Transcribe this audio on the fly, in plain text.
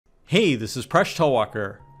Hey, this is Presh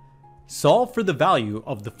Talwalkar. Solve for the value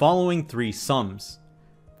of the following three sums.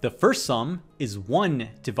 The first sum is 1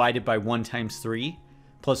 divided by 1 times 3,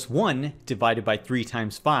 plus 1 divided by 3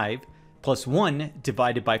 times 5, plus 1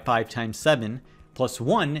 divided by 5 times 7, plus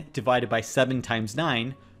 1 divided by 7 times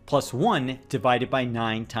 9, plus 1 divided by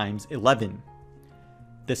 9 times 11.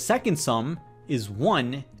 The second sum is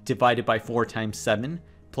 1 divided by 4 times 7,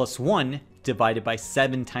 plus 1 divided by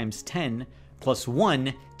 7 times 10, plus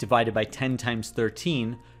 1 divided by 10 times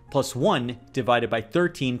 13, plus 1 divided by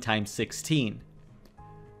 13 times 16.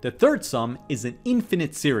 The third sum is an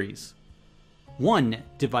infinite series. 1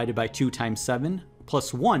 divided by 2 times 7,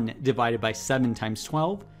 plus 1 divided by 7 times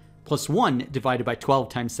 12, plus 1 divided by 12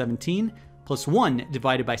 times 17, plus 1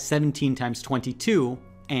 divided by 17 times 22,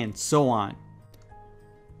 and so on.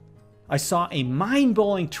 I saw a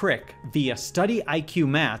mind-blowing trick via Study IQ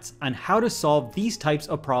Maths on how to solve these types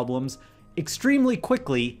of problems extremely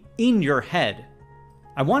quickly in your head.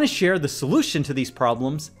 I want to share the solution to these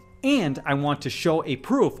problems, and I want to show a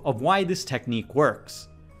proof of why this technique works.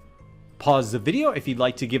 Pause the video if you'd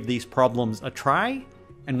like to give these problems a try,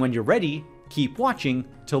 and when you're ready, keep watching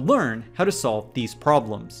to learn how to solve these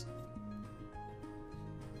problems.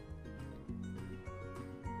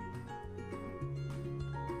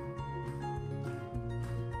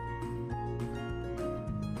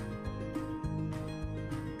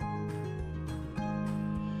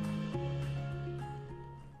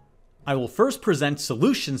 I will first present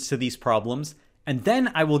solutions to these problems, and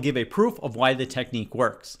then I will give a proof of why the technique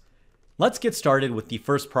works. Let's get started with the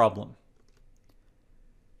first problem.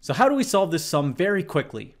 So how do we solve this sum very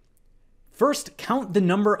quickly? First, count the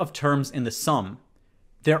number of terms in the sum.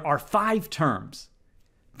 There are 5 terms.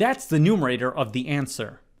 That's the numerator of the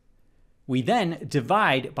answer. We then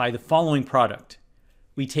divide by the following product.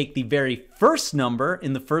 We take the very first number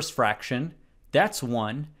in the first fraction, that's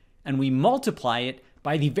 1, and we multiply it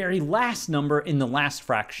by the very last number in the last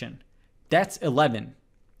fraction. That's 11.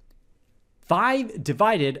 5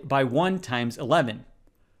 divided by 1 times 11.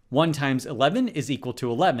 1 times 11 is equal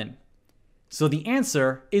to 11. So the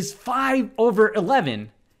answer is 5 over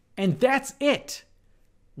 11, and that's it.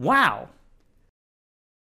 Wow.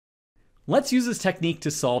 Let's use this technique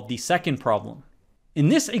to solve the second problem. In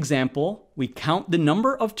this example, we count the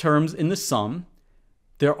number of terms in the sum.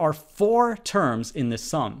 There are 4 terms in the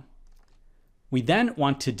sum. We then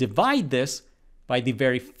want to divide this by the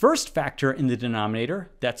very first factor in the denominator,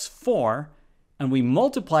 that's 4, and we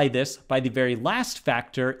multiply this by the very last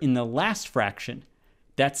factor in the last fraction,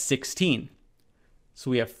 that's 16.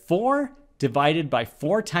 So we have 4 divided by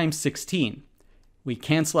 4 times 16. We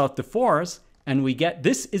cancel out the 4's, and we get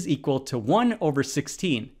this is equal to 1 over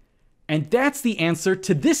 16. And that's the answer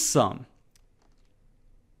to this sum.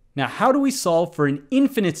 Now, how do we solve for an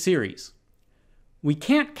infinite series? We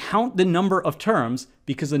can't count the number of terms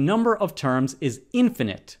because the number of terms is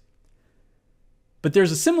infinite. But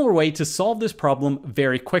there's a similar way to solve this problem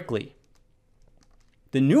very quickly.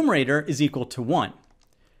 The numerator is equal to 1.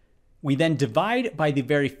 We then divide by the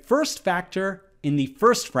very first factor in the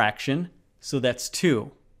first fraction, so that's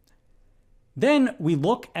 2. Then we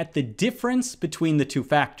look at the difference between the two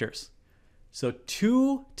factors. So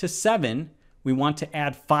 2 to 7, we want to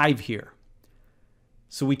add 5 here.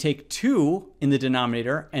 So we take 2 in the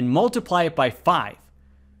denominator and multiply it by 5.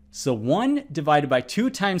 So 1 divided by 2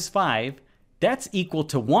 times 5, that's equal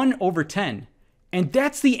to 1 over 10. And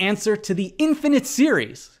that's the answer to the infinite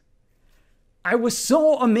series. I was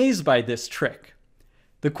so amazed by this trick.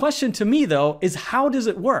 The question to me, though, is how does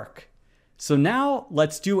it work? So now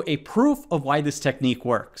let's do a proof of why this technique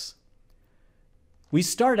works. We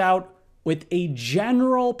start out with a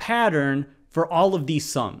general pattern for all of these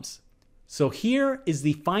sums. So here is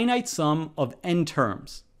the finite sum of n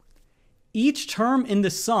terms. Each term in the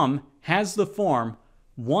sum has the form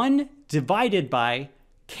 1 divided by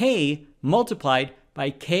k multiplied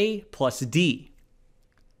by k plus d.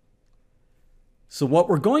 So what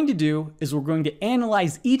we're going to do is we're going to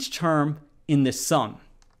analyze each term in this sum.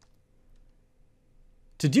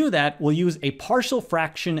 To do that, we'll use a partial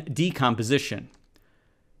fraction decomposition.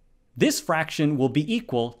 This fraction will be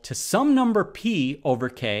equal to some number p over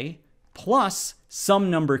k plus some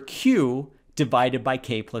number q divided by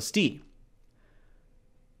k plus d.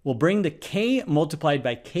 We'll bring the k multiplied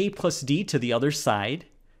by k plus d to the other side.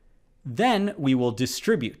 Then we will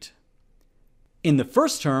distribute. In the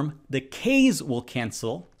first term, the k's will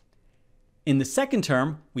cancel. In the second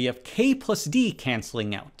term, we have k plus d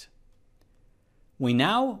canceling out. We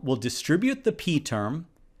now will distribute the p term,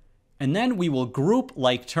 and then we will group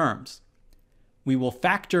like terms. We will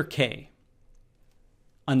factor k.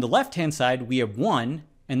 On the left-hand side, we have 1,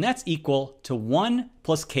 and that's equal to 1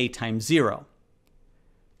 plus k times 0.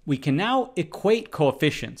 We can now equate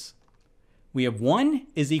coefficients. We have 1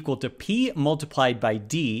 is equal to p multiplied by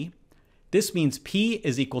d. This means p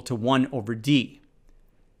is equal to 1 over d.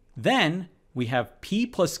 Then we have p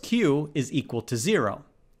plus q is equal to 0.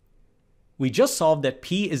 We just solved that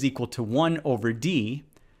p is equal to 1 over d,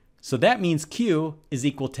 so that means q is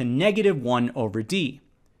equal to negative 1 over d.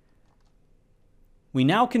 We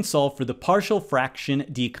now can solve for the partial fraction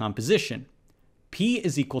decomposition. P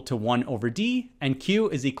is equal to 1 over d, and q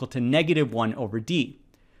is equal to negative 1 over d.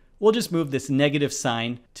 We'll just move this negative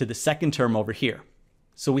sign to the second term over here.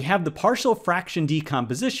 So we have the partial fraction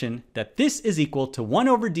decomposition that this is equal to 1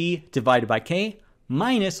 over d divided by k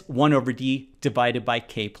minus 1 over d divided by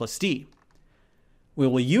k plus d. We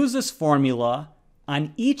will use this formula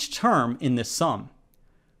on each term in this sum.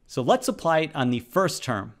 So let's apply it on the first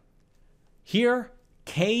term. Here,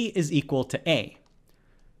 k is equal to a.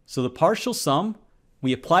 So the partial sum,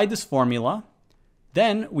 we apply this formula,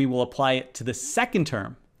 then we will apply it to the second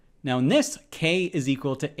term. Now in this, k is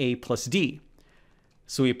equal to a plus d.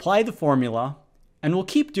 So we apply the formula, and we'll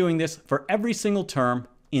keep doing this for every single term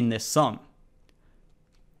in this sum.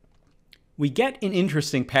 We get an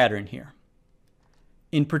interesting pattern here.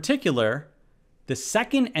 In particular, the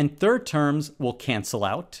second and third terms will cancel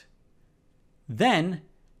out. Then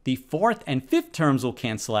the fourth and fifth terms will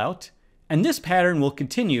cancel out, and this pattern will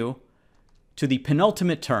continue to the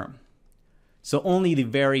penultimate term. So only the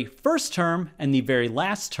very first term and the very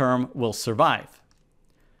last term will survive.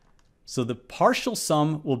 So the partial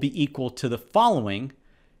sum will be equal to the following.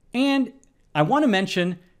 And I want to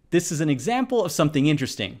mention this is an example of something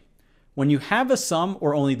interesting. When you have a sum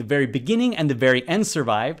where only the very beginning and the very end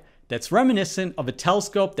survive, that's reminiscent of a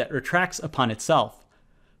telescope that retracts upon itself.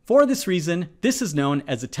 For this reason, this is known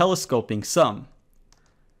as a telescoping sum.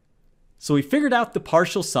 So we figured out the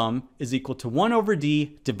partial sum is equal to 1 over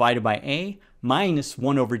d divided by a minus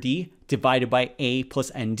 1 over d divided by a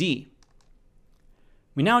plus nd.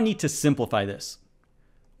 We now need to simplify this.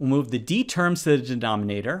 We'll move the d terms to the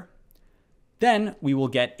denominator. Then we will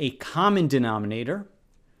get a common denominator.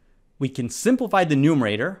 We can simplify the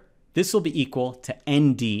numerator. This will be equal to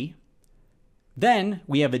nd. Then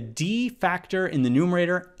we have a d factor in the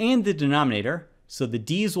numerator and the denominator, so the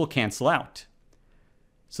d's will cancel out.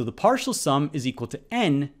 So the partial sum is equal to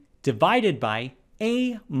n divided by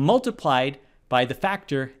a multiplied by the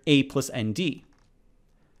factor a plus nd.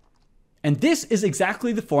 And this is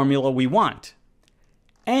exactly the formula we want.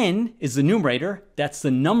 N is the numerator, that's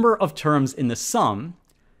the number of terms in the sum.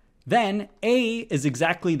 Then a is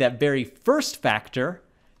exactly that very first factor,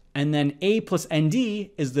 and then a plus nd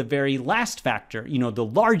is the very last factor, the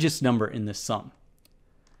largest number in this sum.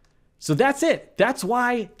 So that's it. That's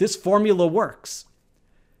why this formula works.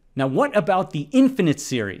 Now what about the infinite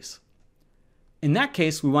series? In that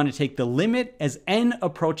case, we want to take the limit as n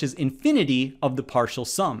approaches infinity of the partial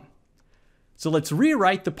sum. So let's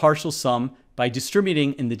rewrite the partial sum by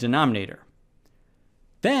distributing in the denominator.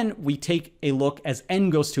 Then we take a look as n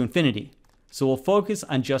goes to infinity. So we'll focus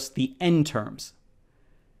on just the n terms.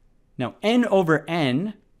 Now n over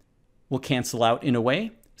n will cancel out in a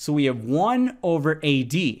way. So we have 1 over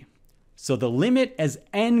ad. So the limit as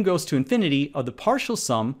n goes to infinity of the partial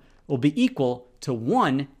sum will be equal to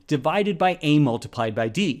 1 divided by a multiplied by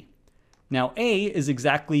d. Now a is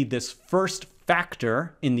exactly this first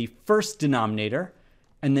factor in the first denominator,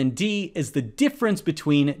 and then d is the difference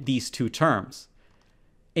between these two terms.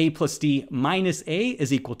 A plus d minus a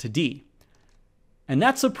is equal to d. And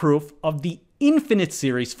that's a proof of the infinite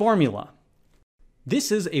series formula.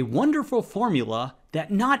 This is a wonderful formula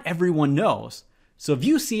that not everyone knows. So if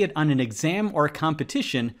you see it on an exam or a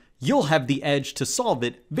competition, you'll have the edge to solve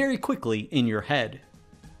it very quickly in your head.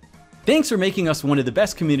 Thanks for making us one of the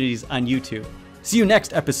best communities on YouTube. See you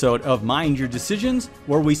next episode of Mind Your Decisions,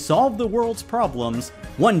 where we solve the world's problems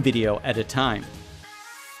one video at a time.